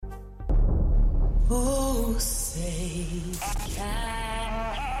Oh, say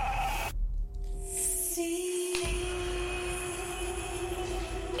can see.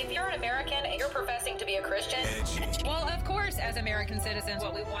 If you're an American and you're professing to be a Christian, well, of course, as American citizens,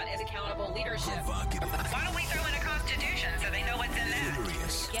 what we want is accountable leadership. Why don't we throw in a constitution so they know what's in that?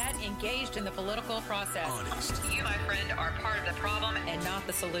 Get engaged in the political process. Honest. You, my friend, are part of the problem and not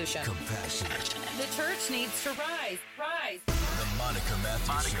the solution. Compassionate. The church needs to rise. Rise. The Monica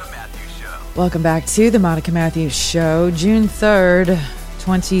Matthews Show. Welcome back to the Monica Matthews Show, June 3rd,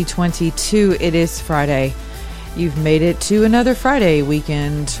 2022. It is Friday. You've made it to another Friday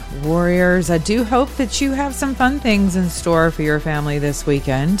weekend, warriors. I do hope that you have some fun things in store for your family this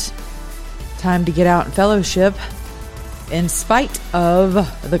weekend. Time to get out and fellowship in spite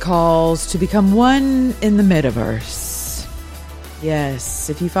of the calls to become one in the metaverse. Yes,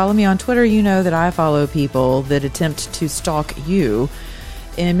 if you follow me on Twitter, you know that I follow people that attempt to stalk you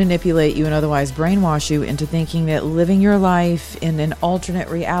and manipulate you and otherwise brainwash you into thinking that living your life in an alternate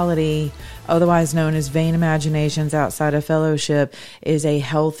reality, otherwise known as vain imaginations outside of fellowship, is a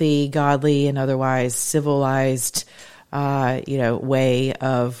healthy, godly, and otherwise civilized, way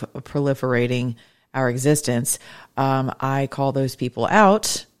of proliferating our existence. I call those people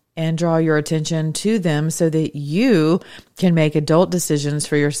out and draw your attention to them so that you can make adult decisions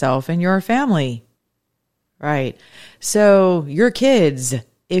for yourself and your family. Right. So your kids,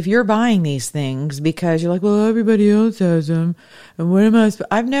 if you're buying these things because you're like, well, everybody else has them, and what am I?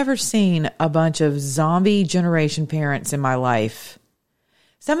 I've never seen a bunch of zombie generation parents in my life.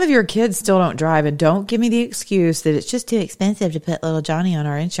 Some of your kids still don't drive, and don't give me the excuse that it's just too expensive to put little Johnny on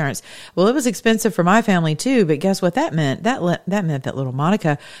our insurance. Well, it was expensive for my family too, but guess what that meant? That meant that little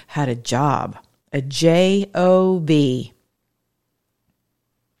Monica had a job, a job.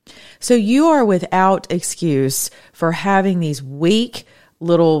 So you are without excuse for having these weak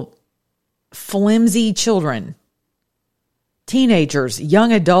little flimsy children, teenagers,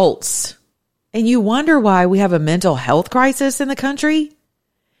 young adults, and you wonder why we have a mental health crisis in the country?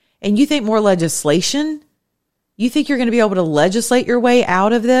 And you think more legislation? You think you're going to be able to legislate your way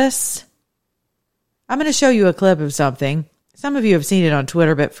out of this? I'm going to show you a clip of something. Some of you have seen it on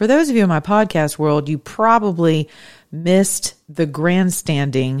Twitter, but for those of you in my podcast world, you probably missed the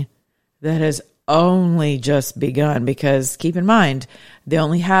grandstanding that has only just begun, because keep in mind, they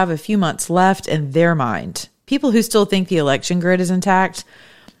only have a few months left in their mind. People who still think the election grid is intact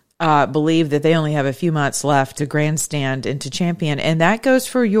believe that they only have a few months left to grandstand and to champion. And that goes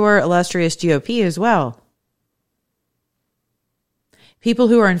for your illustrious GOP as well. People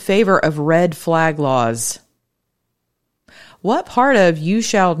who are in favor of red flag laws. What part of "you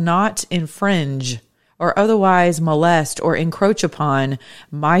shall not infringe or otherwise molest or encroach upon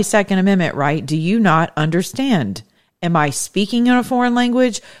my Second Amendment right do you not understand? Am I speaking in a foreign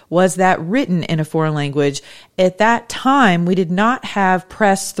language? Was that written in a foreign language? At that time, we did not have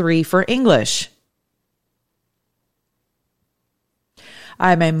Press 3 for English.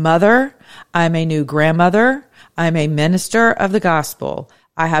 I'm a mother. I'm a new grandmother. I'm a minister of the gospel.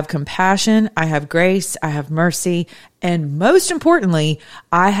 I have compassion. I have grace. I have mercy. And most importantly,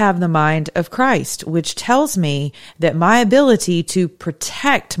 I have the mind of Christ, which tells me that my ability to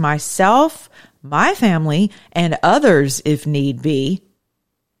protect myself, my family, and others, if need be,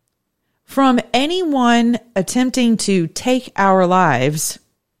 from anyone attempting to take our lives,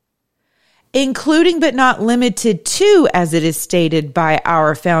 including but not limited to, as it is stated by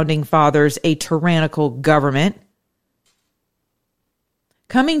our founding fathers, a tyrannical government,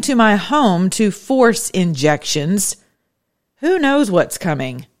 coming to my home to force injections. Who knows what's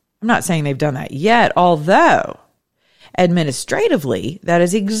coming? I'm not saying they've done that yet, although administratively, that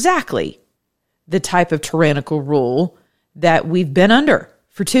is exactly the type of tyrannical rule that we've been under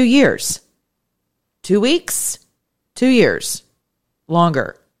for 2 years. 2 weeks, 2 years,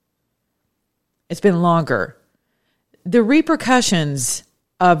 longer. It's been longer. The repercussions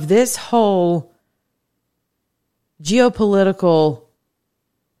of this whole geopolitical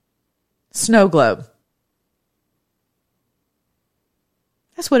snow globe.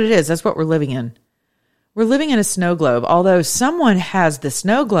 That's what it is. That's what we're living in. We're living in a snow globe, although someone has the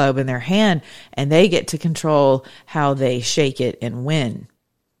snow globe in their hand and they get to control how they shake it and when.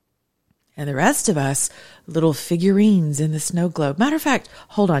 And the rest of us, little figurines in the snow globe. Matter of fact,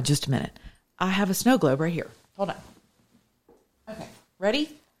 hold on just a minute. I have a snow globe right here. Hold on. Okay, ready?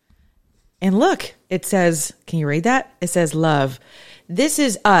 And look, it says, can you read that? It says love. This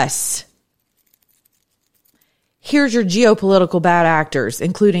is us. Here's your geopolitical bad actors,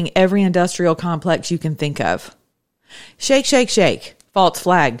 including every industrial complex you can think of. Shake, shake, shake. False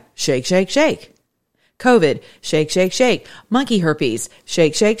flag. Shake, shake, shake. COVID. Shake, shake, shake. Monkey herpes.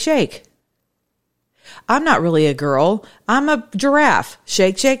 Shake, shake, shake. I'm not really a girl. I'm a giraffe.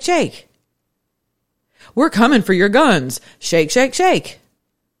 Shake, shake, shake. We're coming for your guns. Shake, shake, shake.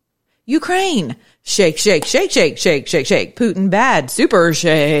 Ukraine. Shake, shake, shake, shake, shake, shake, shake. Putin bad. Super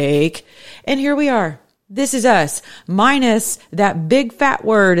shake. And here we are. This is us, minus that big fat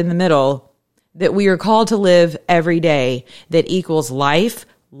word in the middle that we are called to live every day that equals life,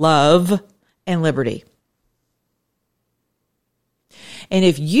 love, and liberty. And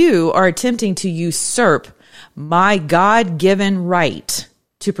if you are attempting to usurp my God-given right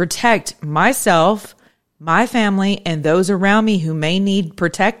to protect myself, my family, and those around me who may need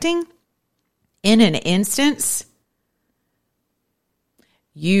protecting, in an instance,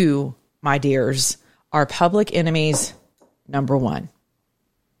 you, my dears, are public enemies number one.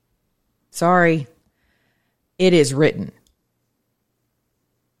 Sorry, it is written.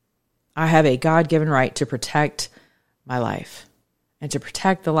 I have a God-given right to protect my life and to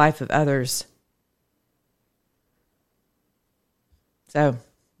protect the life of others. So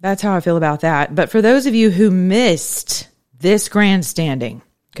that's how I feel about that. But for those of you who missed this grandstanding,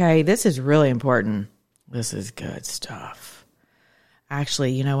 okay, this is really important. This is good stuff.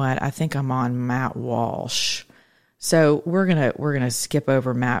 Actually, you know what? I think I'm on Matt Walsh. So we're gonna skip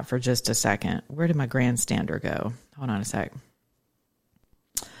over Matt for just a second. Where did my grandstander go? Hold on a sec.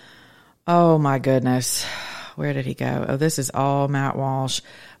 Oh my goodness. Where did he go? Oh, this is all Matt Walsh,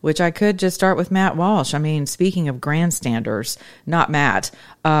 which I could just start with Matt Walsh. I mean, speaking of grandstanders, not Matt,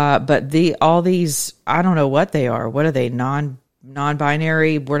 but all these, I don't know what they are. What are they?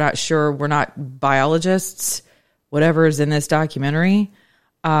 Non-binary? We're not sure. We're not biologists. Whatever is in this documentary.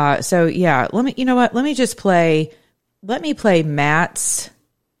 So yeah, let me play Matt's,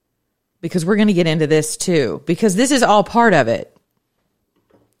 because we're going to get into this too, because this is all part of it.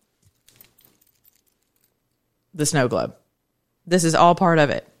 The snow globe. This is all part of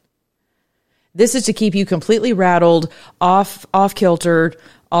it. This is to keep you completely rattled, off kiltered,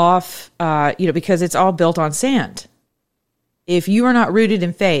 because it's all built on sand. If you are not rooted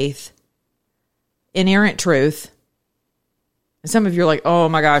in faith, inerrant truth, and some of you are like, oh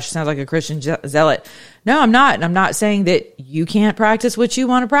my gosh, sounds like a Christian zealot. No, I'm not. And I'm not saying that you can't practice what you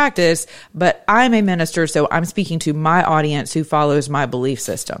want to practice, but I'm a minister, so I'm speaking to my audience who follows my belief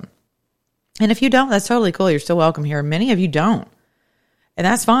system. And if you don't, that's totally cool. You're still welcome here. Many of you don't. And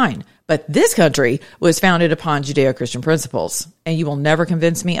that's fine. But this country was founded upon Judeo-Christian principles, and you will never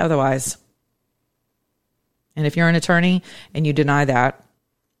convince me otherwise. And if you're an attorney and you deny that,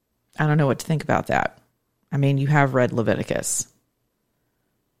 I don't know what to think about that. I mean, you have read Leviticus.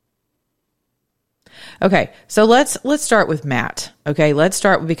 Okay, so let's start with Matt. Okay, let's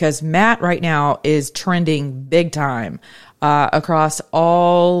start because Matt right now is trending big time across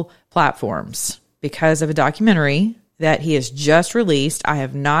all platforms because of a documentary that he has just released. I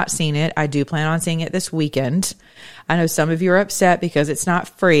have not seen it. I do plan on seeing it this weekend. I know some of you are upset because it's not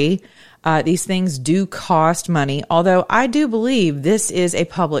free. These things do cost money, although I do believe this is a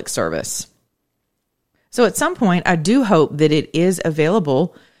public service. So at some point, I do hope that it is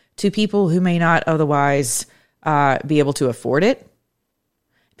available to people who may not otherwise be able to afford it.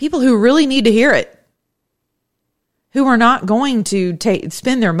 People who really need to hear it. Who are not going to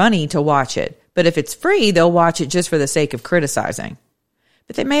spend their money to watch it. But if it's free, they'll watch it just for the sake of criticizing.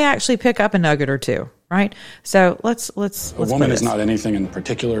 But they may actually pick up a nugget or two, right? So let's a woman is not anything in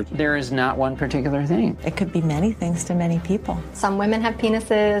particular. There is not one particular thing. It could be many things to many people. Some women have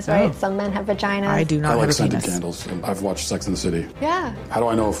penises, right? Oh. Some men have vaginas. I do not I have like a scented penis. candles. I've watched Sex and the City. Yeah. How do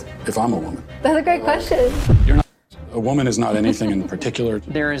I know if I'm a woman? That's a great question. A woman is not anything in particular.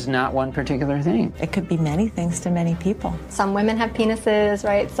 There is not one particular thing. It could be many things to many people. Some women have penises,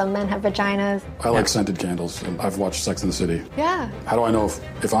 right? Some men have vaginas. I like scented candles. I've watched Sex and the City. Yeah. How do I know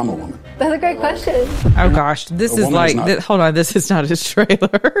if I'm a woman? That's a great question. Oh gosh, this is like, hold on, this is not his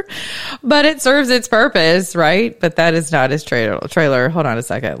trailer, but it serves its purpose, right? But that is not his trailer. Hold on a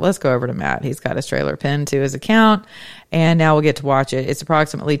second. Let's go over to Matt. He's got his trailer pinned to his account, and now we'll get to watch it. It's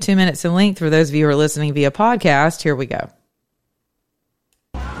approximately 2 minutes in length for those of you who are listening via podcast. Here we go.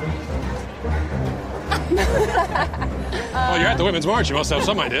 Well, you're at the Women's March. You must have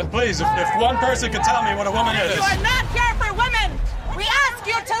some idea. Please, if one person could tell me what a woman is. You are not here for women. We ask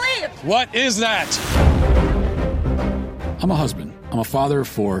you to leave. What is that? I'm a husband. I'm a father of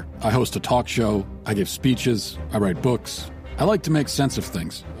 4. I host a talk show. I give speeches. I write books. I like to make sense of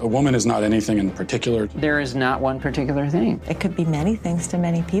things. A woman is not anything in particular. There is not one particular thing. It could be many things to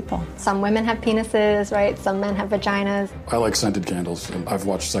many people. Some women have penises, right? Some men have vaginas. I like scented candles. I've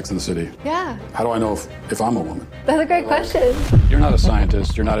watched Sex and the City. Yeah. How do I know if I'm a woman? That's a great question. You're not a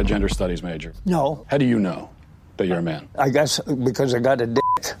scientist. You're not a gender studies major. No. How do you know that you're a man? I guess because I got a dick.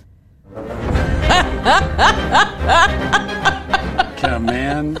 Can a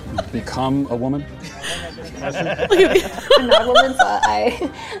man become a woman? I'm not a woman, so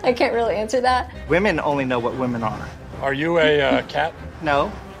I can't really answer that. Women only know what women are. Are you a cat?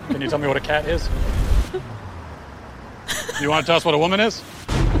 No. Can you tell me what a cat is? You want to tell us what a woman is?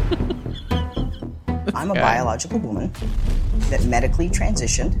 I'm a biological woman that medically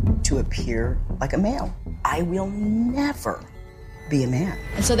transitioned to appear like a male. I will never be a man.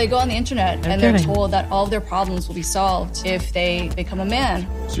 And so they go on the internet and they're told that all of their problems will be solved if they become a man.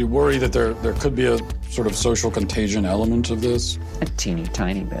 So you worry that there could be a sort of social contagion element of this? A teeny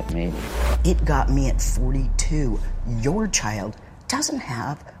tiny bit, maybe. It got me at 42. Your child doesn't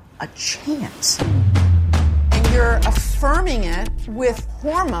have a chance. And you're affirming it with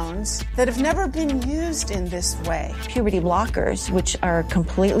hormones that have never been used in this way. Puberty blockers, which are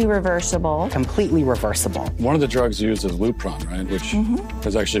completely reversible. Completely reversible. One of the drugs used is Lupron, right? Which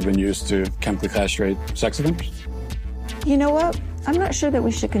has actually been used to chemically castrate sex offenders. You know what? I'm not sure that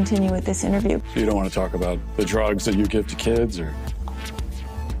we should continue with this interview. So you don't want to talk about the drugs that you give to kids, or?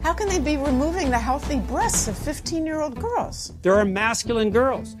 How can they be removing the healthy breasts of 15-year-old girls? There are masculine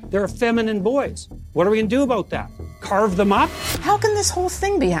girls. There are feminine boys. What are we going to do about that? Carve them up? How can this whole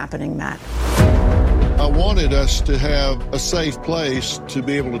thing be happening, Matt? I wanted us to have a safe place to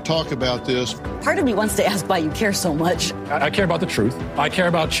be able to talk about this. Part of me wants to ask why you care so much. I care about the truth. I care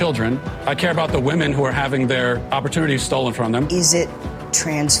about children. I care about the women who are having their opportunities stolen from them. Is it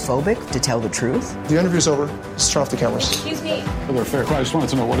transphobic to tell the truth? The interview's over. Let's turn off the cameras. Excuse me. They're fair. I just wanted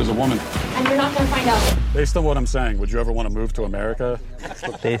to know, what is a woman? And you're not going to find out. Based on what I'm saying, would you ever want to move to America?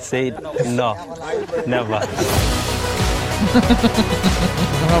 They say no, never. I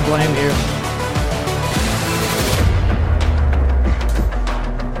don't blame you.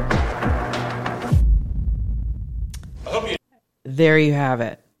 There you have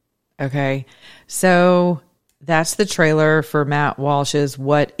it. Okay. So that's the trailer for Matt Walsh's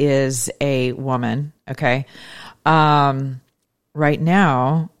What is a Woman? Okay. Right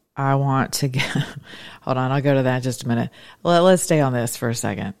now, I want to get, hold on, I'll go to that in just a minute. Let's stay on this for a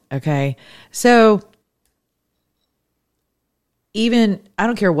second. Okay. So even, I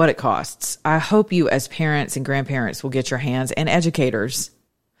don't care what it costs. I hope you as parents and grandparents will get your hands, and educators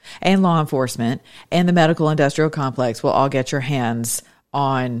and law enforcement and the medical industrial complex will all get your hands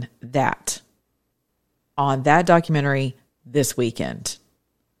on that documentary this weekend.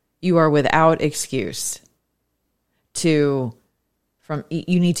 You are without excuse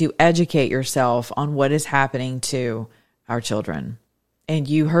you need to educate yourself on what is happening to our children. And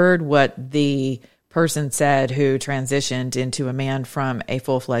you heard what the person said who transitioned into a man from a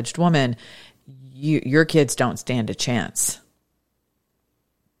full-fledged woman. Your kids don't stand a chance.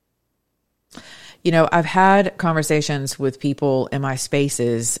 You know, I've had conversations with people in my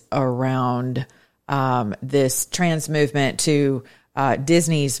spaces around this trans movement to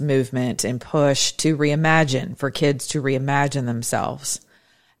Disney's movement and push to reimagine, for kids to reimagine themselves.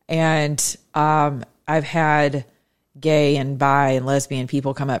 And I've had gay and bi and lesbian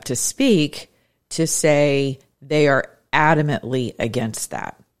people come up to speak to say they are adamantly against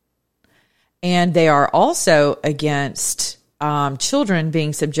that. And they are also against children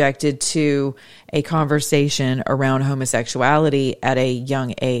being subjected to a conversation around homosexuality at a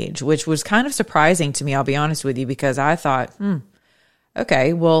young age, which was kind of surprising to me, I'll be honest with you, because I thought,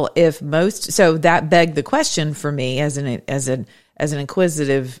 okay, well, so that begged the question for me as an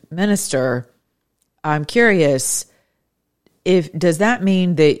inquisitive minister. I'm curious, does that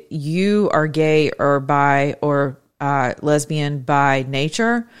mean that you are gay or bi or lesbian by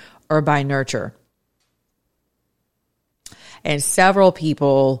nature or by nurture? And several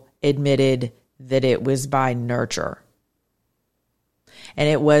people admitted that it was by nurture. And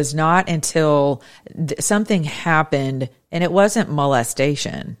it was not until something happened, and it wasn't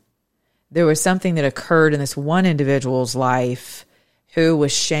molestation. There was something that occurred in this one individual's life who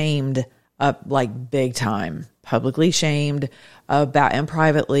was shamed up like big time, publicly shamed about and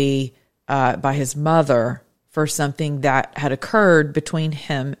privately by his mother for something that had occurred between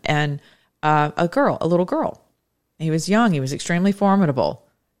him and a little girl. He was young. He was extremely formidable,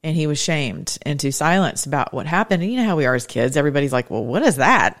 and he was shamed into silence about what happened. And you know how we are as kids. Everybody's like, well, what is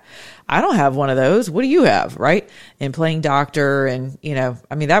that? I don't have one of those. What do you have? Right. And playing doctor. And,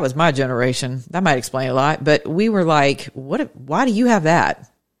 that was my generation. That might explain a lot, but we were like, why do you have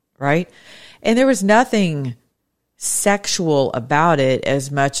that? Right. And there was nothing sexual about it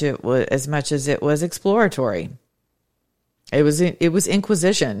as much as it was exploratory. It was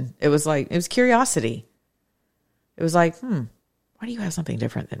inquisition. It was curiosity. It was like, why do you have something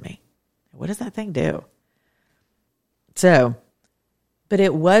different than me? What does that thing do? So But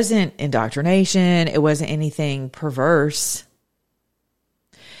it wasn't indoctrination. It wasn't anything perverse.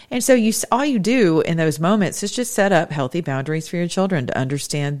 And so all you do in those moments is just set up healthy boundaries for your children to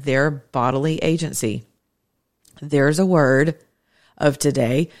understand their bodily agency. There's a word of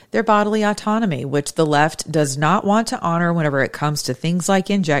today, their bodily autonomy, which the left does not want to honor whenever it comes to things like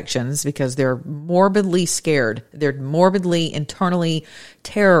injections, because they're morbidly scared. They're morbidly internally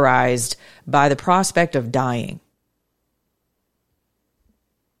terrorized by the prospect of dying.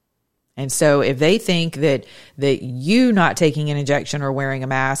 And so if they think that you not taking an injection or wearing a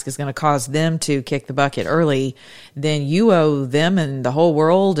mask is going to cause them to kick the bucket early, then you owe them and the whole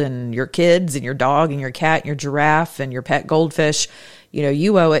world and your kids and your dog and your cat and your giraffe and your pet goldfish,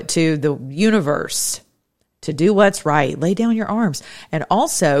 you owe it to the universe to do what's right. Lay down your arms and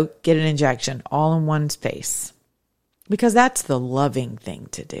also get an injection all in one space, because that's the loving thing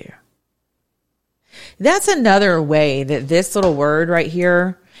to do. That's another way that this little word right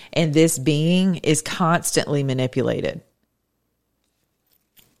here and this being is constantly manipulated.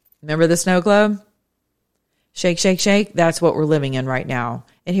 Remember the snow globe? Shake, shake, shake. That's what we're living in right now.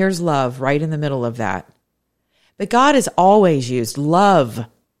 And here's love right in the middle of that. But God is always used. Love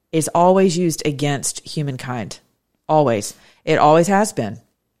is always used against humankind. Always. It always has been.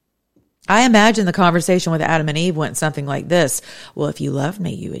 I imagine the conversation with Adam and Eve went something like this. Well, if you loved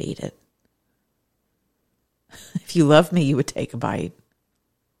me, you would eat it. If you loved me, you would take a bite.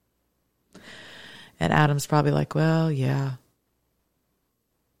 And Adam's probably like, well, yeah.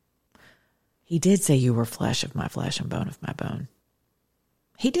 He did say you were flesh of my flesh and bone of my bone.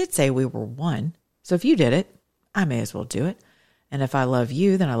 He did say we were one. So if you did it, I may as well do it. And if I love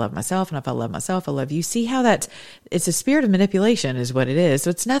you, then I love myself. And if I love myself, I love you. See how it's a spirit of manipulation is what it is. So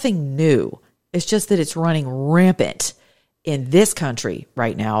it's nothing new. It's just that it's running rampant in this country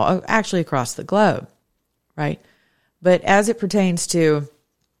right now, actually across the globe, right? But as it pertains to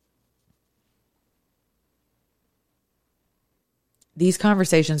these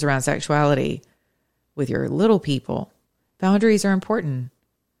conversations around sexuality with your little people, boundaries are important.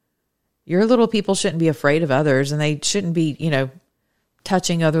 Your little people shouldn't be afraid of others, and they shouldn't be,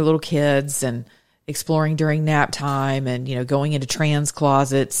 touching other little kids and exploring during nap time and, going into trans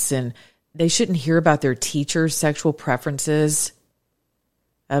closets, and they shouldn't hear about their teachers' sexual preferences,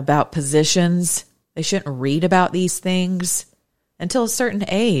 about positions. They shouldn't read about these things until a certain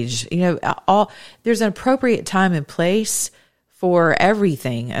age. There's an appropriate time and place for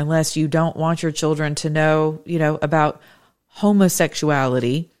everything, unless you don't want your children to know, about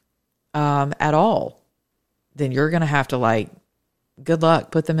homosexuality at all. Then you're going to have to good luck,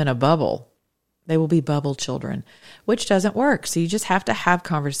 put them in a bubble. They will be bubble children, which doesn't work. So you just have to have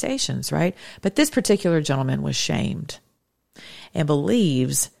conversations, right? But this particular gentleman was shamed and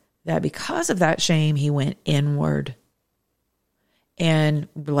believes that because of that shame, he went inward and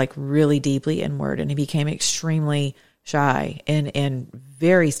really deeply inward. And he became extremely shy and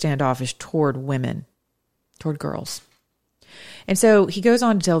very standoffish toward women, toward girls. And so he goes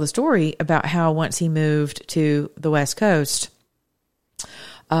on to tell the story about how once he moved to the West Coast,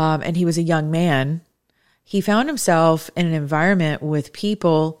 and he was a young man, he found himself in an environment with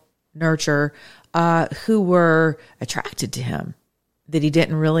people, nurture, who were attracted to him, that he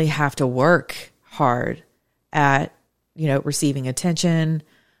didn't really have to work hard at, receiving attention.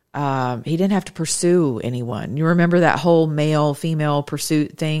 He didn't have to pursue anyone. You remember that whole male-female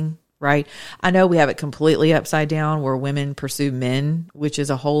pursuit thing, right? I know we have it completely upside down where women pursue men, which is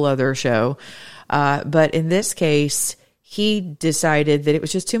a whole other show. But in this case, he decided that it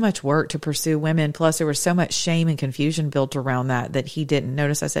was just too much work to pursue women. Plus, there was so much shame and confusion built around that he didn't,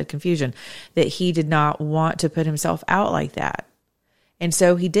 notice I said confusion, that he did not want to put himself out like that. And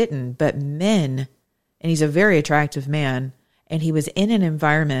so he didn't. But men, and he's a very attractive man, and he was in an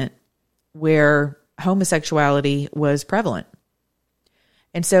environment where homosexuality was prevalent.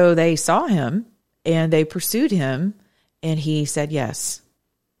 And so they saw him and they pursued him, and he said yes.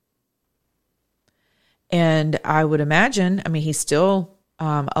 And I would imagine, he still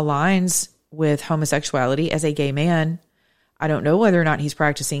aligns with homosexuality as a gay man. I don't know whether or not he's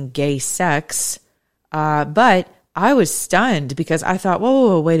practicing gay sex, but I was stunned because I thought,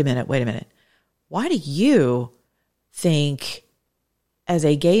 whoa, wait a minute. Why do you think, as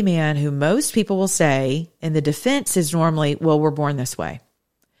a gay man who most people will say, and the defense is normally, well, we're born this way.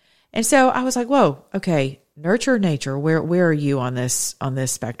 And so I was like, whoa, okay, nurture, nature, where are you on this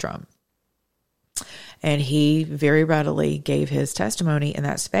spectrum? And he very readily gave his testimony in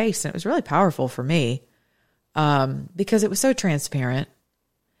that space. And it was really powerful for me because it was so transparent.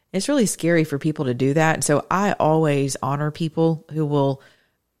 It's really scary for people to do that. And so I always honor people who will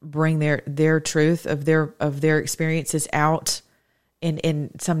bring their truth of their experiences out in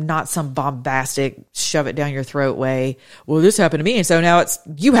some, not some bombastic shove it down your throat way. Well, this happened to me, and so now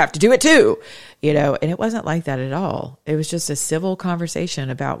you have to do it too, and it wasn't like that at all. It was just a civil conversation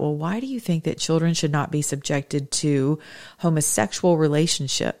about, well, why do you think that children should not be subjected to homosexual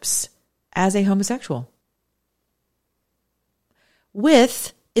relationships as a homosexual?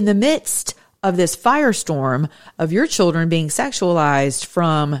 In the midst of this firestorm of your children being sexualized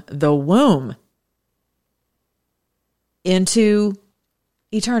from the womb into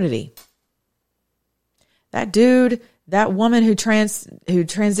eternity. That dude, that woman who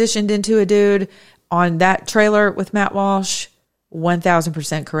transitioned into a dude on that trailer with Matt Walsh,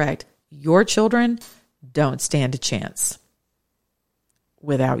 1000% correct. Your children don't stand a chance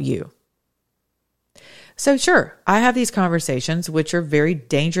without you. So sure, I have these conversations, which are very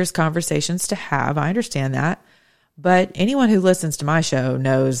dangerous conversations to have. I understand that. But anyone who listens to my show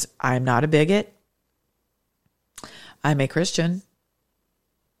knows I'm not a bigot. I'm a Christian.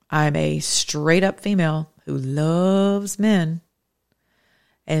 I'm a straight up female who loves men.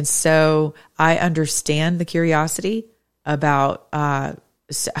 And so I understand the curiosity about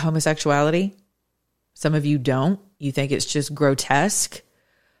homosexuality. Some of you don't. You think it's just grotesque.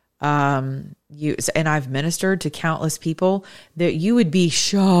 And I've ministered to countless people that you would be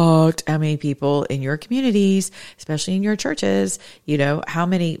shocked how many people in your communities, especially in your churches, how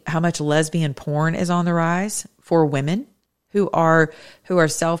much lesbian porn is on the rise for women who are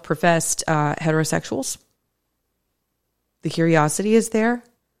self-professed heterosexuals. The curiosity is there,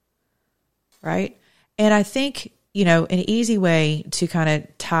 right? And I think, an easy way to kind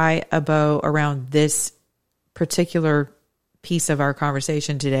of tie a bow around this particular piece of our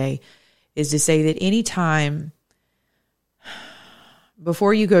conversation today is to say that anytime,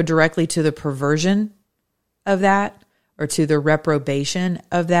 before you go directly to the perversion of that or to the reprobation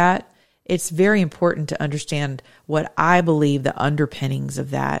of that, it's very important to understand what I believe the underpinnings of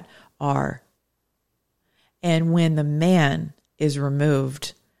that are. And when the man is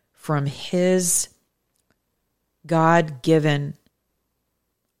removed from his God-given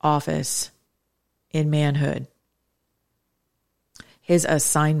office in manhood, his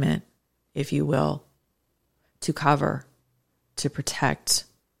assignment, if you will, to cover, to protect,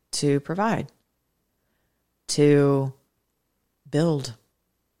 to provide, to build,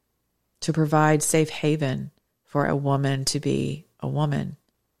 to provide safe haven for a woman to be a woman,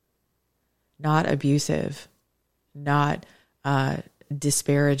 not abusive, not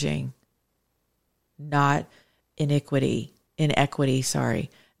disparaging, not inequitable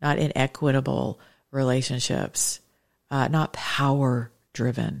relationships, not power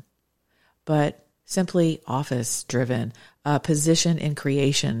driven, but simply office driven, position in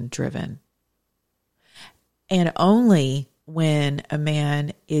creation driven. And only when a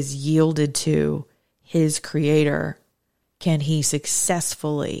man is yielded to his creator can he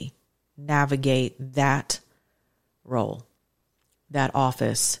successfully navigate that role, that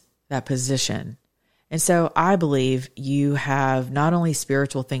office, that position. And so I believe you have not only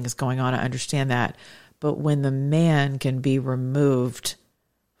spiritual things going on, I understand that, but when the man can be removed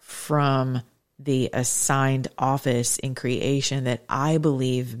from the assigned office in creation that I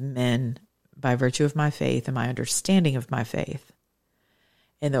believe men, by virtue of my faith and my understanding of my faith,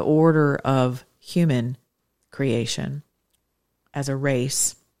 in the order of human creation as a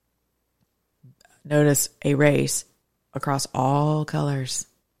race, notice a race across all colors,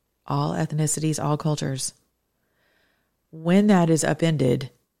 all ethnicities, all cultures. When that is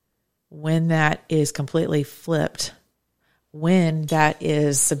upended, when that is completely flipped, when that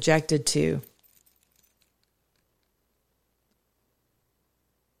is subjected to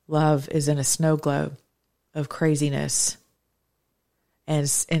love is in a snow globe of craziness, and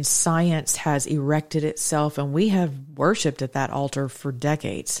science has erected itself, and we have worshipped at that altar for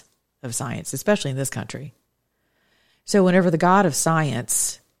decades of science, especially in this country. So whenever the God of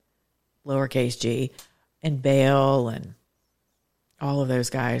science, lowercase g, and Baal and all of those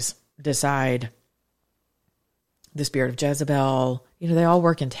guys decide, the spirit of Jezebel, they all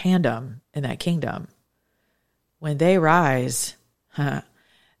work in tandem in that kingdom. When they rise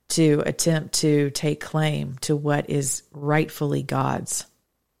to attempt to take claim to what is rightfully God's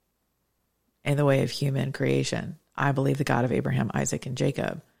in the way of human creation, I believe the God of Abraham, Isaac, and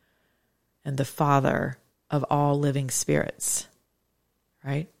Jacob, and the Father of all living spirits,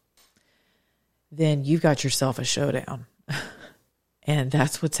 right? Then you've got yourself a showdown. And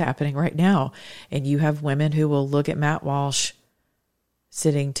that's what's happening right now. And you have women who will look at Matt Walsh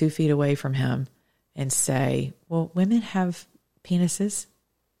sitting 2 feet away from him and say, well, women have penises.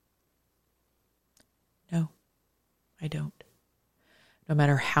 No, I don't. No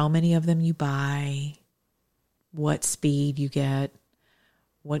matter how many of them you buy, what speed you get,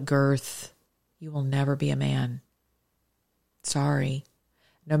 what girth. You will never be a man. Sorry.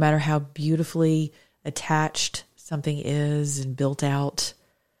 No matter how beautifully attached something is and built out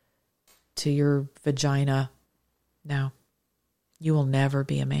to your vagina, no, you will never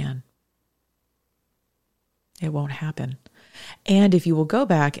be a man. It won't happen. And if you will go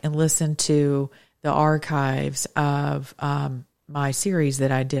back and listen to the archives of my series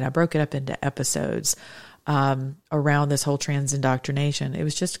that I did, I broke it up into episodes around this whole trans indoctrination. It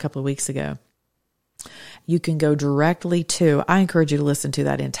was just a couple of weeks ago. You can go directly to, I encourage you to listen to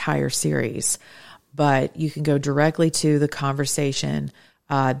that entire series, but you can go directly to the conversation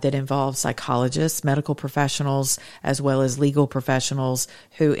that involves psychologists, medical professionals, as well as legal professionals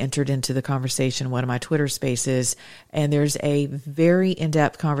who entered into the conversation in one of my Twitter spaces. And there's a very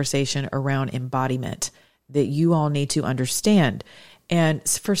in-depth conversation around embodiment that you all need to understand. And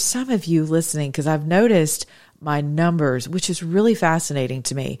for some of you listening, because I've noticed my numbers, which is really fascinating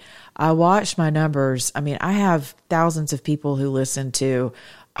to me. I watch my numbers. I mean, I have thousands of people who listen to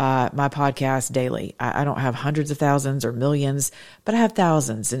my podcast daily. I don't have hundreds of thousands or millions, but I have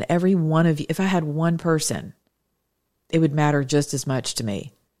thousands. And every one of you, if I had one person, it would matter just as much to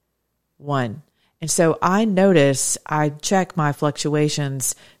me. One. And so I notice, I check my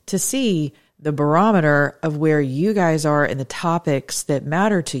fluctuations to see the barometer of where you guys are in the topics that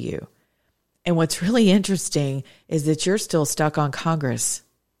matter to you. And what's really interesting is that you're still stuck on Congress.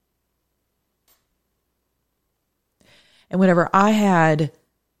 And whenever I had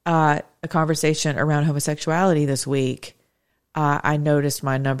a conversation around homosexuality this week, I noticed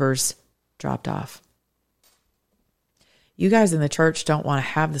my numbers dropped off. You guys in the church don't want to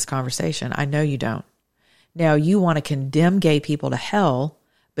have this conversation. I know you don't. Now, you want to condemn gay people to hell,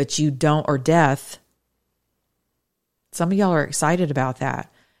 but you don't, or death. Some of y'all are excited about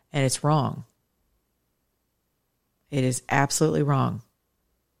that, and it's wrong. It is absolutely wrong.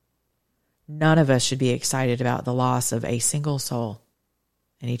 None of us should be excited about the loss of a single soul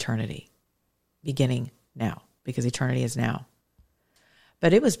in eternity, beginning now, because eternity is now.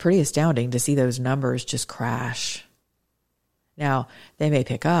 But it was pretty astounding to see those numbers just crash. Now, they may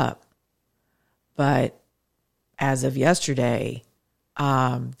pick up, but as of yesterday,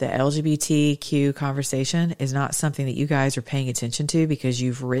 the LGBTQ conversation is not something that you guys are paying attention to because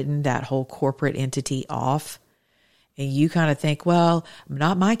you've written that whole corporate entity off. And you kind of think, well,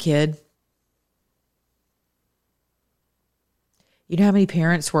 not my kid. You know how many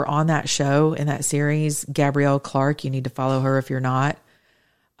parents were on that show in that series? Gabrielle Clark, you need to follow her if you're not.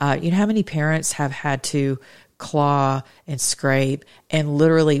 You know how many parents have had to claw and scrape and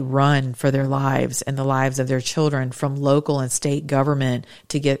literally run for their lives and the lives of their children from local and state government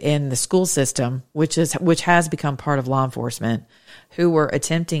to get in the school system, which has become part of law enforcement, who were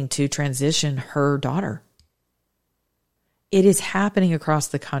attempting to transition her daughter. It is happening across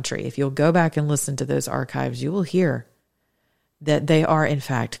the country. If you'll go back and listen to those archives, you will hear that they are in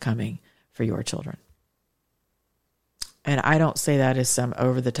fact coming for your children. And I don't say that as some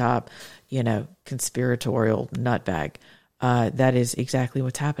over-the-top, conspiratorial nutbag. That is exactly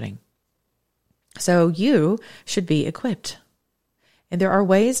what's happening. So you should be equipped. And there are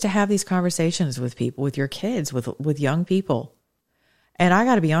ways to have these conversations with people, with your kids, with young people. And I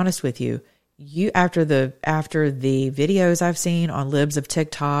got to be honest with you, after the videos I've seen on libs of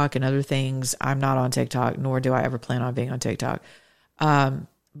TikTok and other things, I'm not on TikTok, nor do I ever plan on being on TikTok. But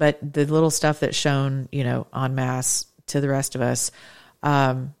the little stuff that's shown, en masse to the rest of us,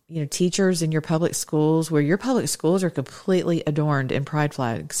 teachers in your public schools, where your public schools are completely adorned in pride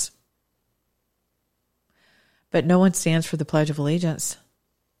flags, but no one stands for the Pledge of Allegiance.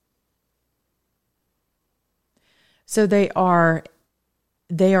 So they are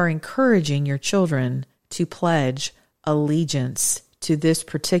encouraging your children to pledge allegiance to this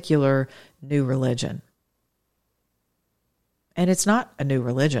particular new religion. And it's not a new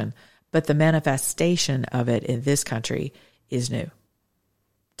religion, but the manifestation of it in this country is new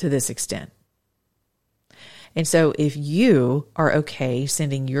to this extent. And so if you are okay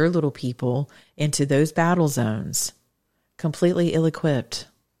sending your little people into those battle zones completely ill-equipped,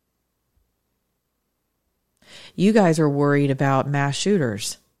 you guys are worried about mass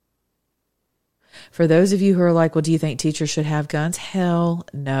shooters. For those of you who are like, well, do you think teachers should have guns? Hell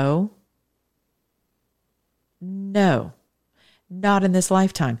no. No, not in this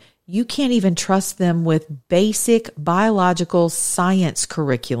lifetime. You can't even trust them with basic biological science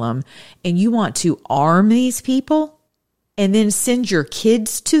curriculum, and you want to arm these people and then send your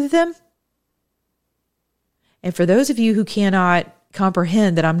kids to them? And for those of you who cannot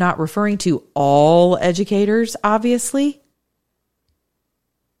comprehend that I'm not referring to all educators, obviously,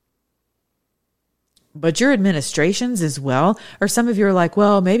 but your administrations as well. Or some of you are like,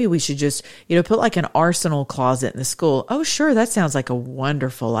 well, maybe we should just, put like an arsenal closet in the school. Oh, sure. That sounds like a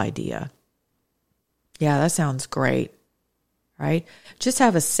wonderful idea. Yeah, that sounds great. Right? Just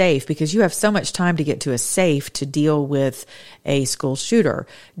have a safe, because you have so much time to get to a safe to deal with a school shooter.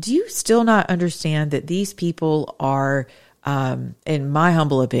 Do you still not understand that these people are, in my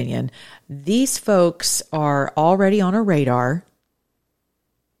humble opinion, these folks are already on a radar,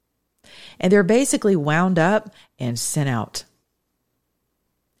 and they're basically wound up and sent out.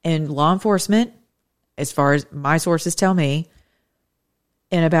 And law enforcement, as far as my sources tell me,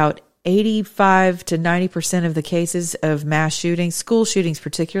 in about 85 to 90% of the cases of mass shootings, school shootings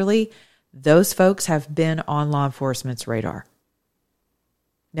particularly, those folks have been on law enforcement's radar.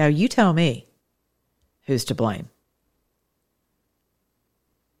 Now you tell me who's to blame.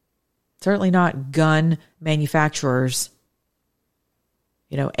 Certainly not gun manufacturers,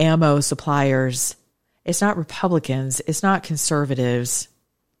 ammo suppliers. It's not Republicans. It's not conservatives.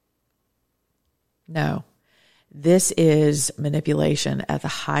 No. This is manipulation at the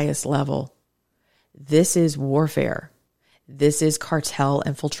highest level. This is warfare. This is cartel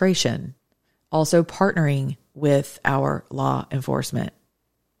infiltration. Also partnering with our law enforcement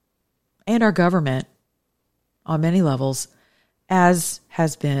and our government on many levels, as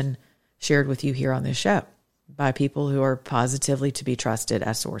has been shared with you here on this show by people who are positively to be trusted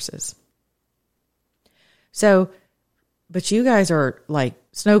as sources. So, but you guys are like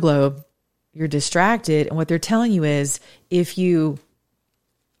snow globe. You're distracted, and what they're telling you is, if you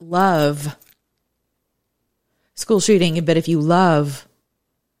love school shooting, but if you love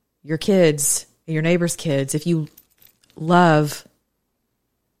your kids, your neighbor's kids, if you love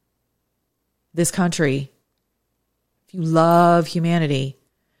this country, if you love humanity,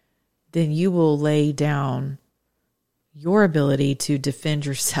 then you will lay down your ability to defend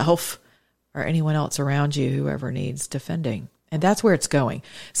yourself or anyone else around you, whoever needs defending. And that's where it's going.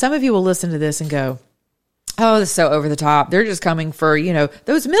 Some of you will listen to this and go, oh, this is so over the top. They're just coming for,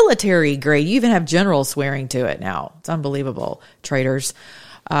 those military grade. You even have generals swearing to it now. It's unbelievable. Traitors.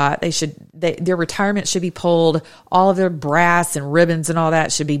 Their retirement should be pulled. All of their brass and ribbons and all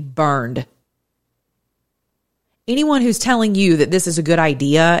that should be burned. Anyone who's telling you that this is a good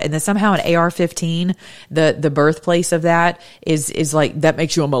idea and that somehow an AR-15, the birthplace of that is like, that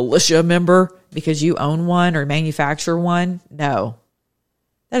makes you a militia member because you own one or manufacture one. No,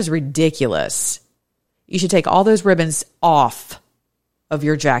 that is ridiculous. You should take all those ribbons off of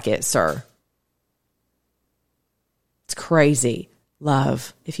your jacket, sir. It's crazy.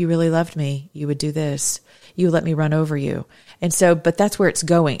 Love. If you really loved me, you would do this. You would let me run over you. And so, but that's where it's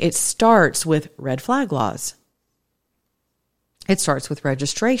going. It starts with red flag laws. It starts with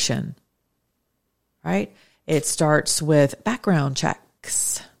registration, right? It starts with background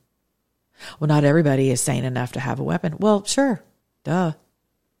checks. Well, not everybody is sane enough to have a weapon. Well, sure. Duh.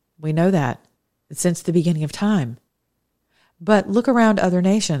 We know that since the beginning of time. But look around other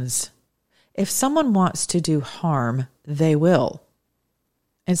nations. If someone wants to do harm, they will.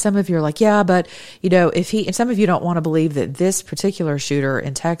 And some of you are like, yeah, but, and some of you don't want to believe that this particular shooter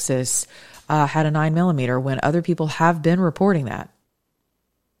in Texas had a 9mm when other people have been reporting that.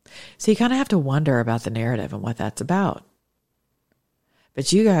 So you kind of have to wonder about the narrative and what that's about.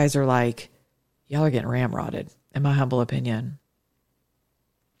 But you guys are like, y'all are getting ramrodded, in my humble opinion.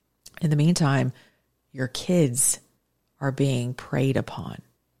 In the meantime, your kids are being preyed upon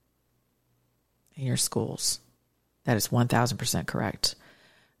in your schools. That is 1,000% correct.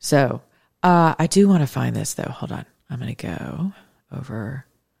 So I do want to find this, though. Hold on. I'm going to go over.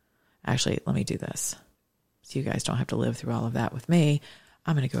 Actually, let me do this so you guys don't have to live through all of that with me.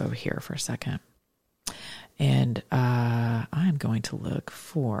 I'm going to go over here for a second. And I'm going to look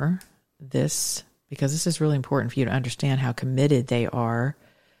for this because this is really important for you to understand how committed they are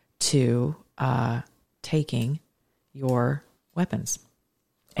to taking your weapons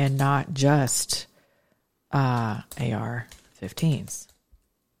and not just AR-15s.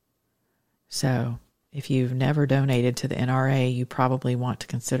 So if you've never donated to the NRA, you probably want to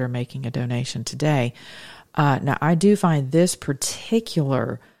consider making a donation today. Now, I do find this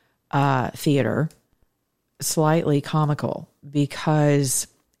particular theater slightly comical because,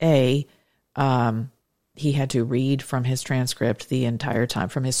 he had to read from his transcript the entire time,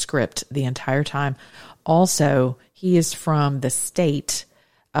 from his script the entire time. Also, he is from the state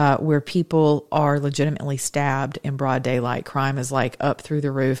where people are legitimately stabbed in broad daylight. Crime is like up through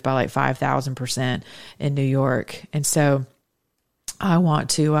the roof by like 5,000% in New York. And so I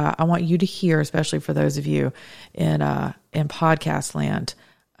want you to hear, especially for those of you in podcast land.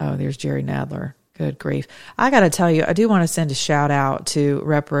 Oh, there's Jerry Nadler. Good grief. I got to tell you, I do want to send a shout out to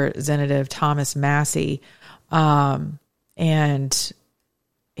Representative Thomas Massie. And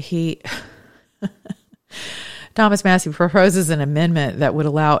he, Thomas Massie proposes an amendment that would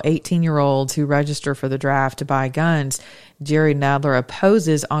allow 18-year-olds who register for the draft to buy guns. Jerry Nadler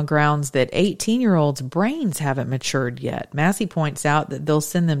opposes on grounds that 18-year-olds' brains haven't matured yet. Massie points out that they'll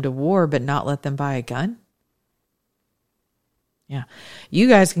send them to war but not let them buy a gun. Yeah. You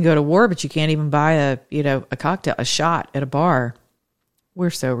guys can go to war, but you can't even buy a cocktail, a shot at a bar. We're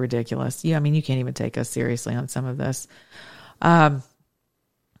so ridiculous. Yeah, I mean, you can't even take us seriously on some of this. Okay,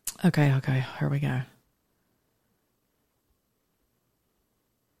 here we go.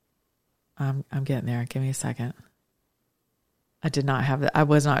 I'm getting there. Give me a second. I did not have that. I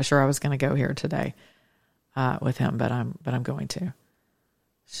was not sure I was going to go here today with him, but I'm going to.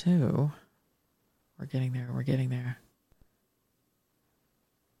 So we're getting there.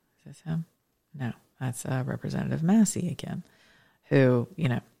 Is this him? No, that's Representative Massie again, who,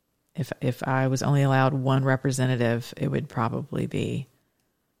 if I was only allowed one representative, it would probably be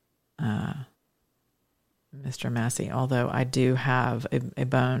Mr. Massie, although I do have a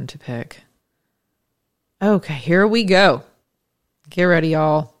bone to pick. Okay, here we go. Get ready,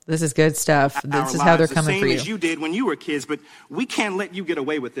 y'all. This is good stuff. This is how they're coming for you. The same as you did when you were kids, but we can't let you get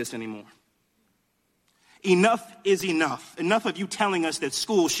away with this anymore. Enough is enough. Enough of you telling us that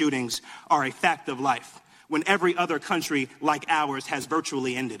school shootings are a fact of life when every other country like ours has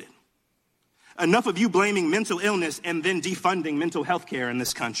virtually ended it. Enough of you blaming mental illness and then defunding mental health care in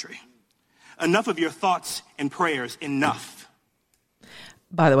this country. Enough of your thoughts and prayers. Enough.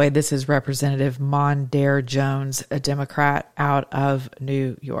 By the way, this is Representative Mondaire Jones, a Democrat out of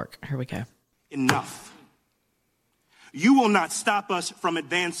New York. Here we go. Enough. You will not stop us from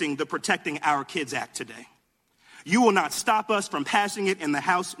advancing the Protecting Our Kids Act today. You will not stop us from passing it in the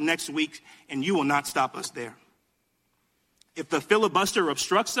House next week, and you will not stop us there. If the filibuster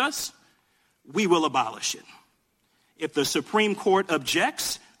obstructs us, we will abolish it. If the Supreme Court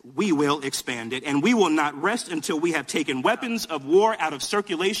objects, we will expand it, and we will not rest until we have taken weapons of war out of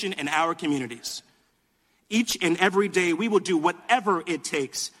circulation in our communities. Each and every day, we will do whatever it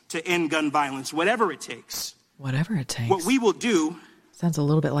takes to end gun violence, whatever it takes. Whatever it takes. What we will do sounds a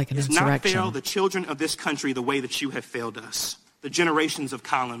little bit like an insurrection. Not fail the children of this country the way that you have failed us. The generations of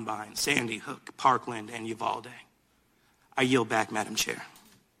Columbine, Sandy Hook, Parkland, and Uvalde. I yield back, Madam Chair.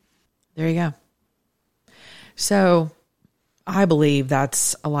 There you go. So I believe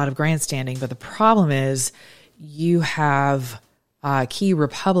that's a lot of grandstanding, but the problem is you have key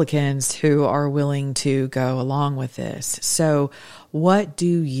Republicans who are willing to go along with this. So what do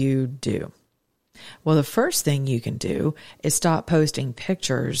you do? Well, the first thing you can do is stop posting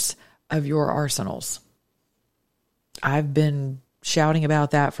pictures of your arsenals. I've been shouting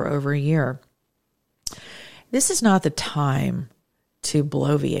about that for over a year. This is not the time to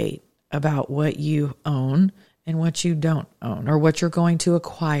bloviate about what you own and what you don't own or what you're going to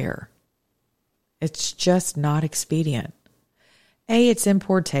acquire. It's just not expedient. A, it's in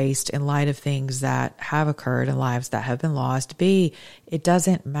poor taste in light of things that have occurred and lives that have been lost. B, it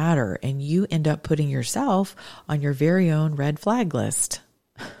doesn't matter, and you end up putting yourself on your very own red flag list.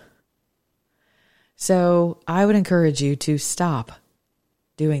 So I would encourage you to stop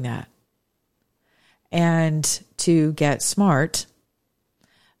doing that and to get smart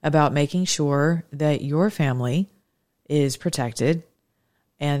about making sure that your family is protected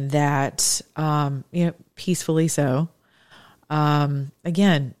and that, peacefully so.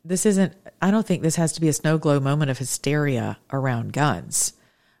 Again, I don't think this has to be a snow globe moment of hysteria around guns,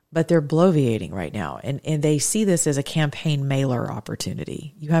 but they're bloviating right now. And they see this as a campaign mailer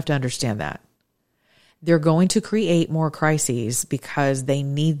opportunity. You have to understand that. They're going to create more crises because they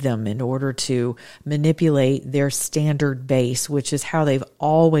need them in order to manipulate their standard base, which is how they've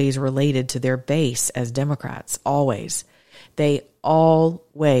always related to their base as Democrats. Always. They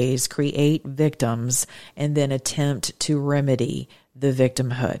always create victims and then attempt to remedy the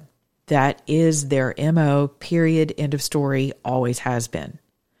victimhood. That is their MO, period, end of story, always has been.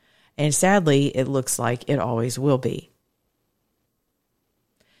 And sadly, it looks like it always will be.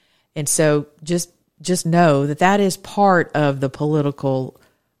 And so just know that that is part of the political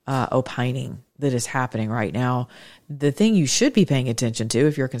opining that is happening right now. The thing you should be paying attention to,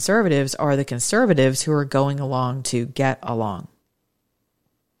 if you're conservatives, are the conservatives who are going along to get along.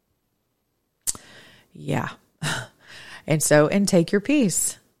 Yeah. And take your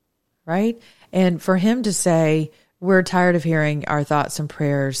piece, right? And for him to say, we're tired of hearing our thoughts and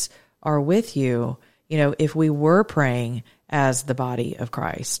prayers are with you. If we were praying as the body of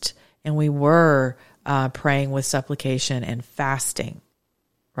Christ and we were praying with supplication and fasting,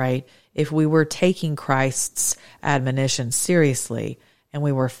 right? If we were taking Christ's admonition seriously and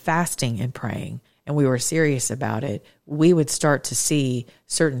we were fasting and praying and we were serious about it, we would start to see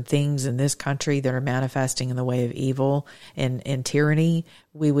certain things in this country that are manifesting in the way of evil and tyranny.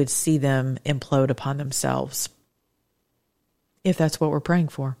 We would see them implode upon themselves, if that's what we're praying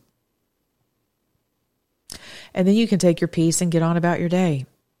for. And then you can take your peace and get on about your day.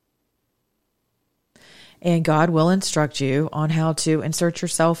 And God will instruct you on how to insert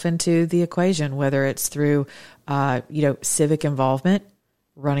yourself into the equation, whether it's through, civic involvement,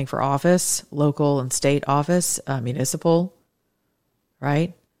 running for office, local and state office, municipal,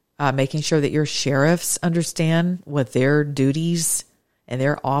 right? Making sure that your sheriffs understand what their duties and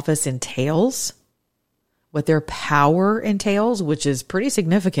their office entails, what their power entails, which is pretty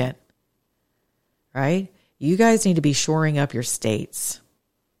significant, right? You guys need to be shoring up your states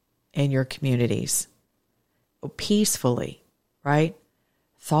and your communities peacefully, right?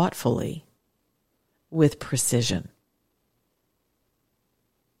 Thoughtfully, with precision.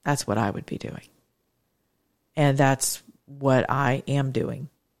 That's what I would be doing. And that's what I am doing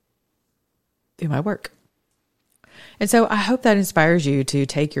through my work. And so I hope that inspires you to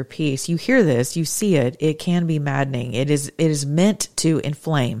take your peace. You hear this, you see it, it can be maddening. It is meant to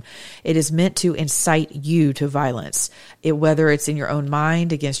inflame. It is meant to incite you to violence. Whether it's in your own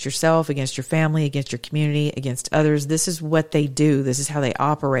mind, against yourself, against your family, against your community, against others. This is what they do. This is how they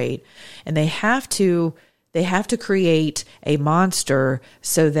operate. And they have to create a monster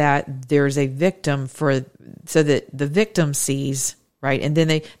so that there's a victim so that the victim sees, right? And then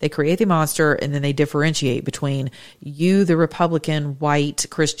they create the monster, and then they differentiate between you, the Republican, white,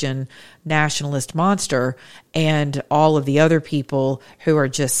 Christian, nationalist monster, and all of the other people who are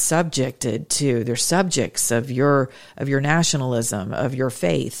just they're subjects of your nationalism, of your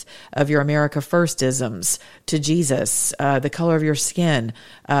faith, of your America Firstisms to Jesus, the color of your skin.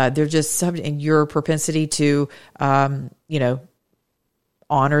 They're just subject, and your propensity to,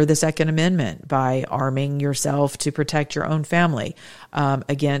 honor the Second Amendment by arming yourself to protect your own family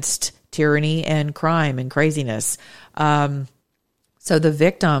against tyranny and crime and craziness. So the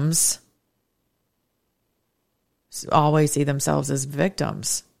victims always see themselves as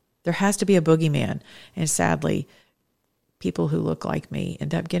victims. There has to be a boogeyman. And sadly, people who look like me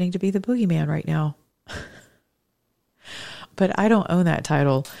end up getting to be the boogeyman right now. But I don't own that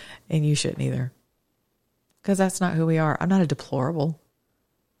title, and you shouldn't either. Because that's not who we are. I'm not a deplorable.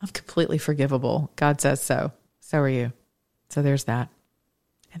 I'm completely forgivable. God says so. So are you. So there's that.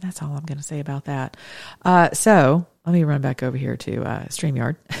 And that's all I'm going to say about that. So let me run back over here to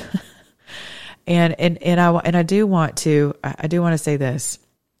StreamYard. and I do want to say this.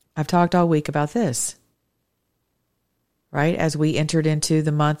 I've talked all week about this, right? As we entered into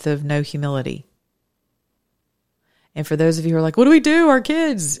the month of no humility. And for those of you who are like, what do we do? Our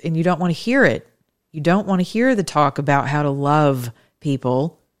kids. And you don't want to hear it. You don't want to hear the talk about how to love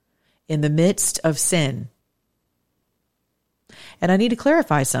people in the midst of sin. And I need to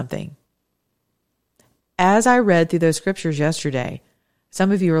clarify something. As I read through those scriptures yesterday,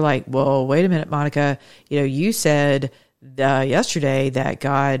 some of you were like, well, wait a minute, Monica, you said yesterday that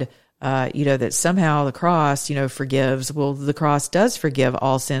God, that somehow the cross, forgives. Well, the cross does forgive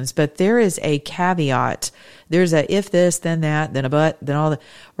all sins, but there is a caveat. There's a if this, then that, then a but, then all the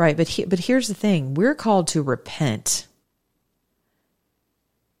right. But here's the thing. We're called to repent.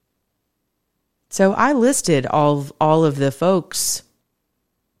 So I listed all of the folks,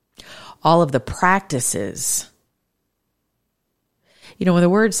 all of the practices. When the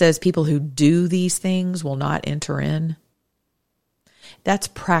word says people who do these things will not enter in, that's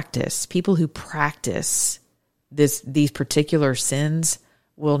practice. People who practice these particular sins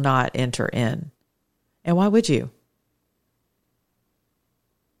will not enter in. And why would you?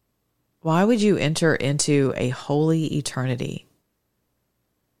 Why would you enter into a holy eternity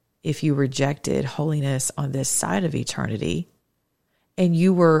if you rejected holiness on this side of eternity and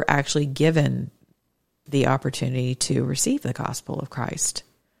you were actually given the opportunity to receive the gospel of Christ?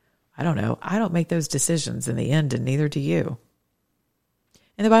 I don't know. I don't make those decisions in the end, and neither do you.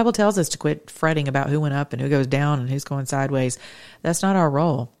 And the Bible tells us to quit fretting about who went up and who goes down and who's going sideways. That's not our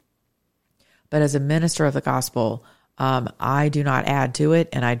role. But as a minister of the gospel, I do not add to it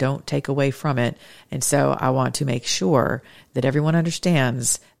and I don't take away from it. And so I want to make sure that everyone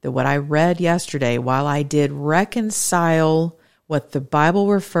understands that what I read yesterday, while I did reconcile what the Bible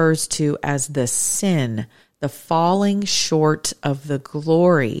refers to as the sin, the falling short of the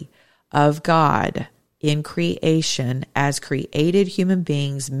glory of God in creation as created human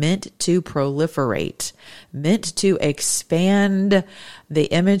beings meant to proliferate, meant to expand the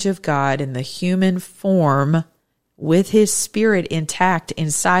image of God in the human form with his spirit intact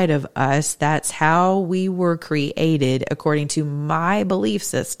inside of us. That's how we were created according to my belief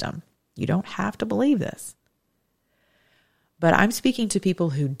system. You don't have to believe this. But I'm speaking to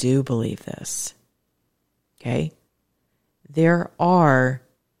people who do believe this. Okay? There are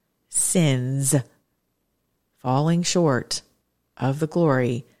sins falling short of the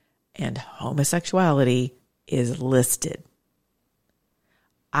glory, and homosexuality is listed.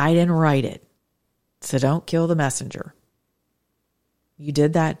 I didn't write it, so don't kill the messenger. You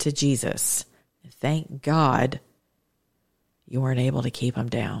did that to Jesus. Thank God you weren't able to keep him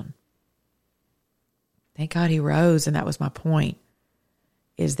down. Thank God he rose, and that was my point,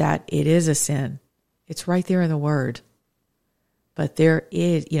 is that it is a sin. It's right there in the Word. But there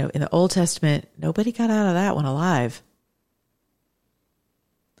is, in the Old Testament, nobody got out of that one alive.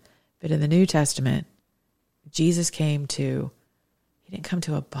 But in the New Testament, Jesus he didn't come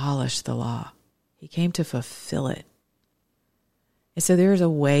to abolish the law. He came to fulfill it. And so there's a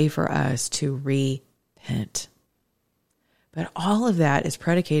way for us to repent. But all of that is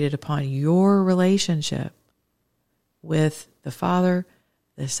predicated upon your relationship with the Father,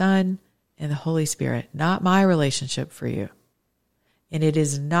 the Son, and the Holy Spirit, not my relationship for you. And it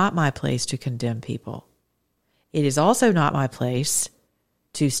is not my place to condemn people. It is also not my place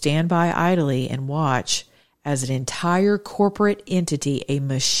to stand by idly and watch as an entire corporate entity, a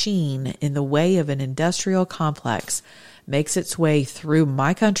machine in the way of an industrial complex, makes its way through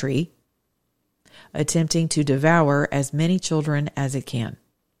my country, attempting to devour as many children as it can.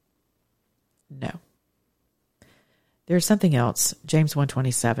 No. There's something else. James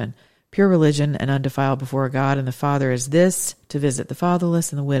 1:27. Pure religion and undefiled before God and the Father is this, to visit the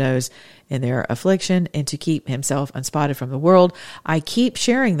fatherless and the widows in their affliction and to keep himself unspotted from the world. I keep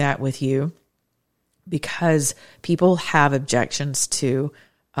sharing that with you because people have objections to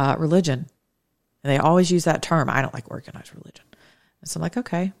religion. And they always use that term. I don't like organized religion. And so I'm like,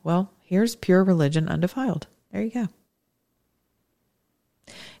 okay, well, here's pure religion undefiled. There you go.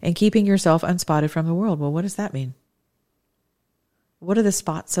 And keeping yourself unspotted from the world. Well, what does that mean? What are the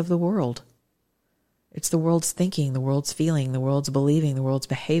spots of the world? It's the world's thinking, the world's feeling, the world's believing, the world's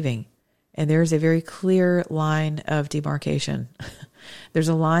behaving. And there's a very clear line of demarcation. There's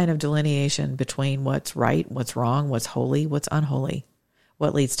a line of delineation between what's right, what's wrong, what's holy, what's unholy,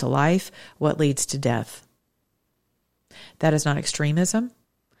 what leads to life, what leads to death. That is not extremism.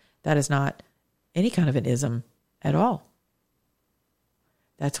 That is not any kind of an ism at all.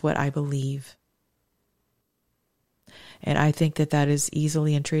 That's what I believe. And I think that that is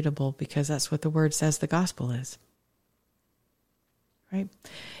easily entreatable because that's what the Word says the gospel is. Right?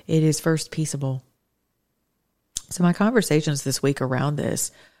 It is first peaceable. So my conversations this week around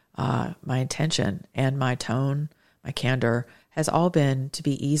this, my intention and my tone, my candor, has all been to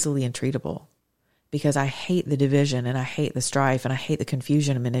be easily entreatable because I hate the division and I hate the strife and I hate the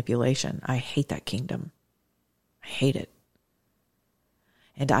confusion and manipulation. I hate that kingdom. I hate it.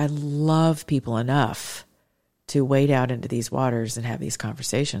 And I love people enough to wade out into these waters and have these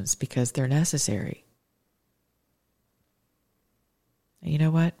conversations because they're necessary. And you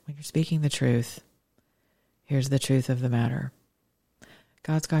know what? When you're speaking the truth, here's the truth of the matter.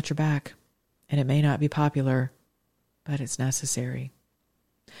 God's got your back, and it may not be popular, but it's necessary.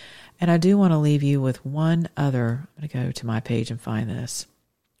 And I do want to leave you with one other. I'm going to go to my page and find this.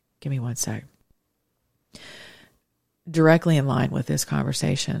 Give me one sec. Directly in line with this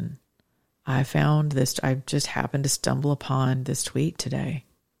conversation, I found this, I just happened to stumble upon this tweet today.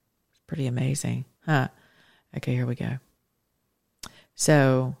 It's pretty amazing. Okay, here we go.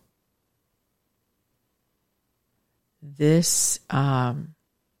 So this, okay.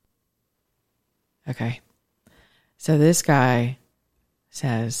 So this guy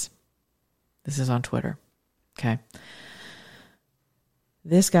says, this is on Twitter. Okay.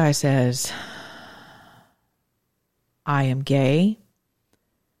 This guy says, I am gay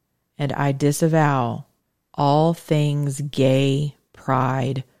and I disavow all things gay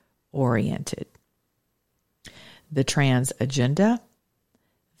pride oriented. The trans agenda,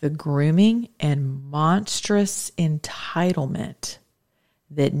 the grooming and monstrous entitlement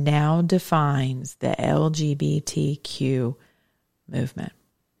that now defines the LGBTQ movement.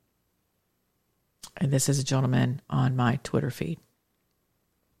 And this is a gentleman on my Twitter feed.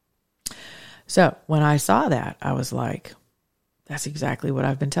 So when I saw that, I was like, that's exactly what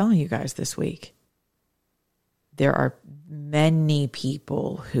I've been telling you guys this week. There are many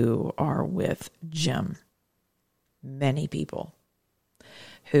people who are with Jim. Many people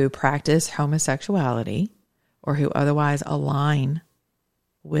who practice homosexuality or who otherwise align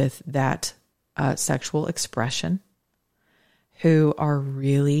with that sexual expression, who are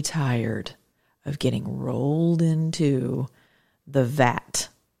really tired of getting rolled into the vat,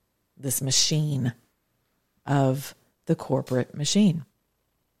 this machine of the corporate machine.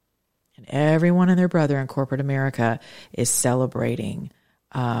 And everyone and their brother in corporate America is celebrating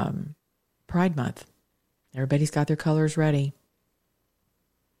Pride Month. Everybody's got their colors ready.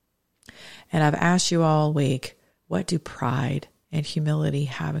 And I've asked you all week, what do pride and humility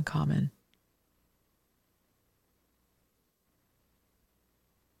have in common?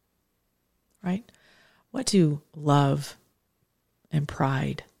 Right? What do love and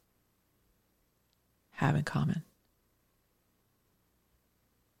pride have in common?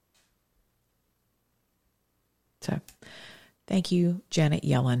 So, thank you, Janet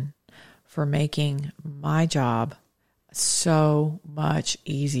Yellen, for making my job so much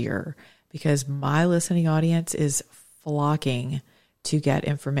easier, because my listening audience is flocking to get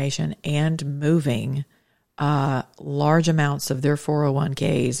information and moving large amounts of their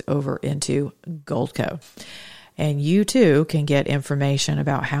 401ks over into Goldco. And you too can get information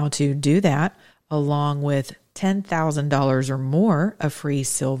about how to do that, along with $10,000 or more of free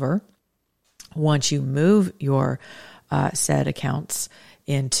silver once you move your said accounts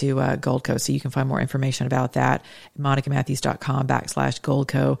into Goldco. So you can find more information about that at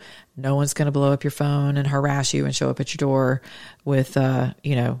monicamatthews.com/Goldco. No one's going to blow up your phone and harass you and show up at your door with,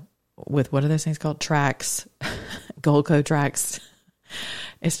 with what are those things called? Tracks, Goldco tracks.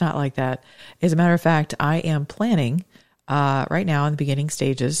 It's not like that. As a matter of fact, I am planning right now in the beginning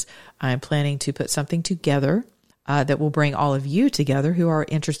stages, I'm planning to put something together that will bring all of you together who are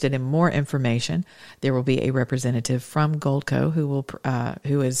interested in more information. There will be a representative from Goldco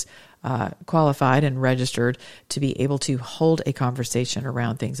who is qualified and registered to be able to hold a conversation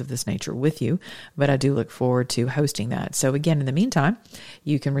around things of this nature with you. But I do look forward to hosting that. So again, in the meantime,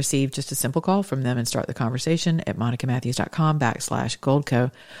 you can receive just a simple call from them and start the conversation at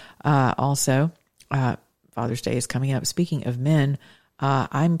monicamatthews.com/Goldco. Also, Father's Day is coming up. Speaking of men,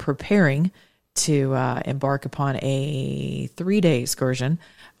 I'm preparing to embark upon a 3-day excursion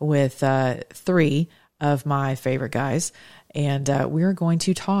with 3 of my favorite guys. And we're going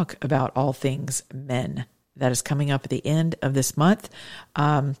to talk about all things men. That is coming up at the end of this month.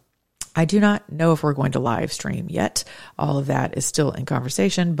 I do not know if we're going to live stream yet. All of that is still in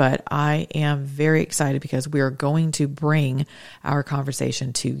conversation, but I am very excited because we are going to bring our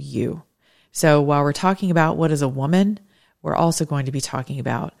conversation to you. So while we're talking about what is a woman, we're also going to be talking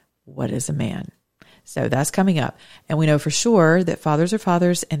about what is a man. So that's coming up. And we know for sure that fathers are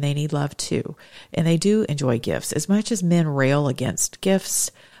fathers and they need love too. And they do enjoy gifts. As much as men rail against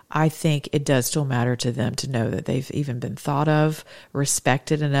gifts, I think it does still matter to them to know that they've even been thought of,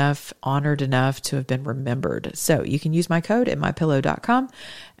 respected enough, honored enough to have been remembered. So you can use my code at mypillow.com,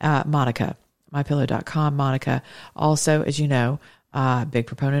 Monica, mypillow.com, Monica. Also, as you know, big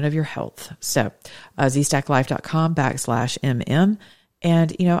proponent of your health. So zstacklife.com/MM.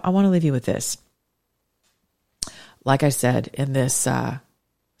 And, I want to leave you with this. Like I said in this snow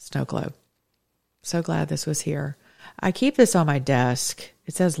globe, so glad this was here. I keep this on my desk.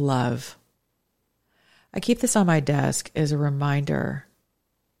 It says love. I keep this on my desk as a reminder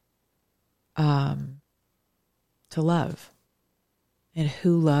to love and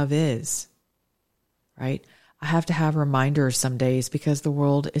who love is, right? I have to have reminders some days because the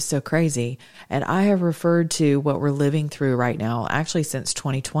world is so crazy. And I have referred to what we're living through right now, actually since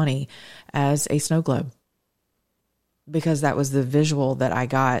 2020, as a snow globe. Because that was the visual that I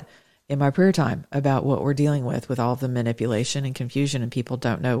got in my prayer time about what we're dealing with all the manipulation and confusion, and people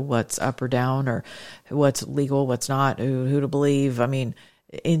don't know what's up or down or what's legal, what's not, who to believe. I mean,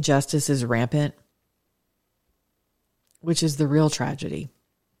 injustice is rampant, which is the real tragedy.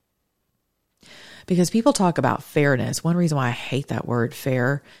 Because people talk about fairness. One reason why I hate that word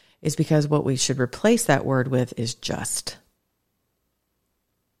fair is because what we should replace that word with is just.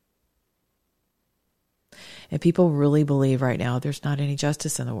 And people really believe right now there's not any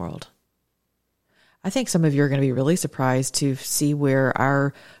justice in the world. I think some of you are going to be really surprised to see where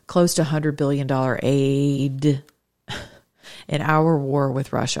our close to $100 billion aid in our war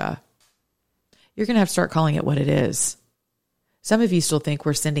with Russia, you're going to have to start calling it what it is. Some of you still think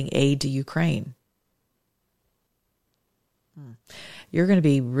we're sending aid to Ukraine. You're going to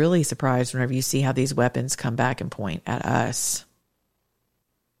be really surprised whenever you see how these weapons come back and point at us.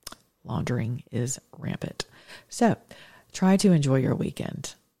 Laundering is rampant. So try to enjoy your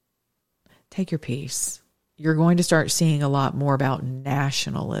weekend. Take your peace. You're going to start seeing a lot more about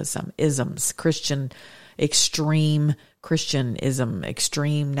nationalism, isms, extreme Christianism,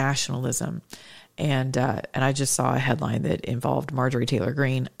 extreme nationalism. And I just saw a headline that involved Marjorie Taylor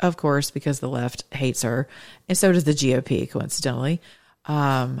Greene, of course, because the left hates her. And so does the GOP, coincidentally.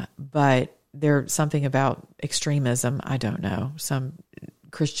 But there's something about extremism. I don't know, some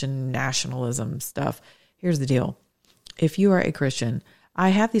Christian nationalism stuff. Here's the deal. If you are a Christian, I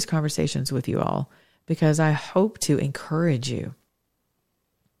have these conversations with you all because I hope to encourage you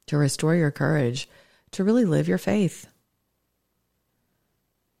to restore your courage to really live your faith.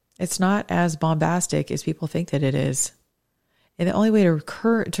 It's not as bombastic as people think that it is. And the only way to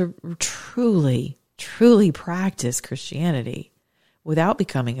truly practice Christianity without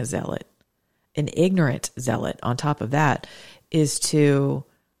becoming a zealot, an ignorant zealot on top of that, is to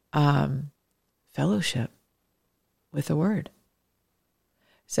fellowship with the Word.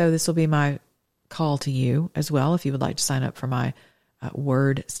 So this will be my call to you as well. If you would like to sign up for my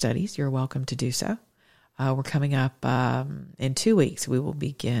Word studies, you're welcome to do so. We're coming up in 2 weeks. We will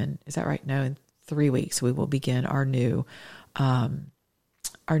begin. Is that right? No, in 3 weeks we will begin our new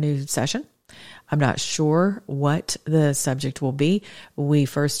session. I'm not sure what the subject will be. We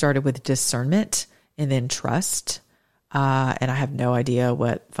first started with discernment and then trust. And I have no idea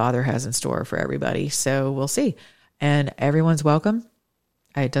what Father has in store for everybody. So we'll see. And everyone's welcome.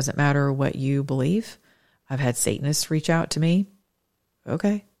 It doesn't matter what you believe. I've had Satanists reach out to me.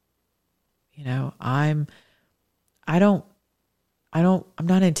 Okay. You know, I'm not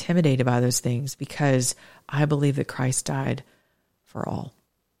intimidated by those things because I believe that Christ died for all.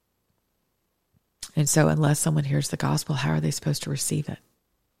 And so unless someone hears the gospel, how are they supposed to receive it?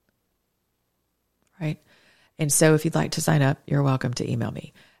 Right? And so if you'd like to sign up, you're welcome to email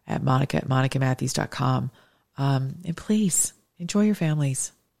me at monica@monicamatthews.com. And please enjoy your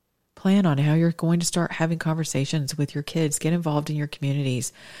families. Plan on how you're going to start having conversations with your kids. Get involved in your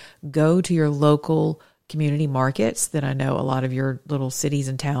communities. Go to your local community markets that I know a lot of your little cities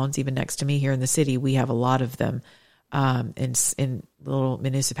and towns, even next to me here in the city, we have a lot of them in little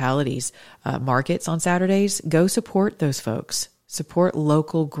municipalities, markets on Saturdays. Go support those folks. Support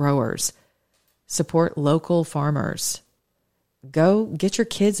local growers. Support local farmers. Go get your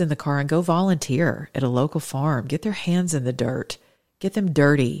kids in the car and go volunteer at a local farm. Get their hands in the dirt. Get them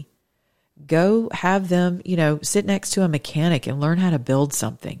dirty. Go have them, sit next to a mechanic and learn how to build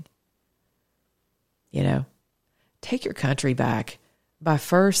something. Take your country back by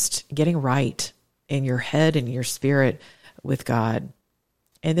first getting right in your head and your spirit with God,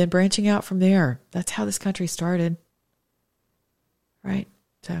 and then branching out from there. That's how this country started. Right?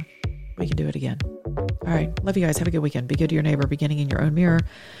 So we can do it again. All right. Love you guys. Have a good weekend. Be good to your neighbor, beginning in your own mirror.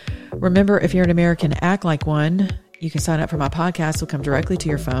 Remember, if you're an American, act like one. You can sign up for my podcast. It'll come directly to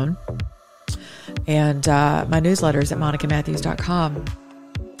your phone. And my newsletter is at monicamatthews.com.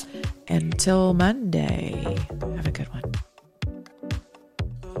 Until Monday.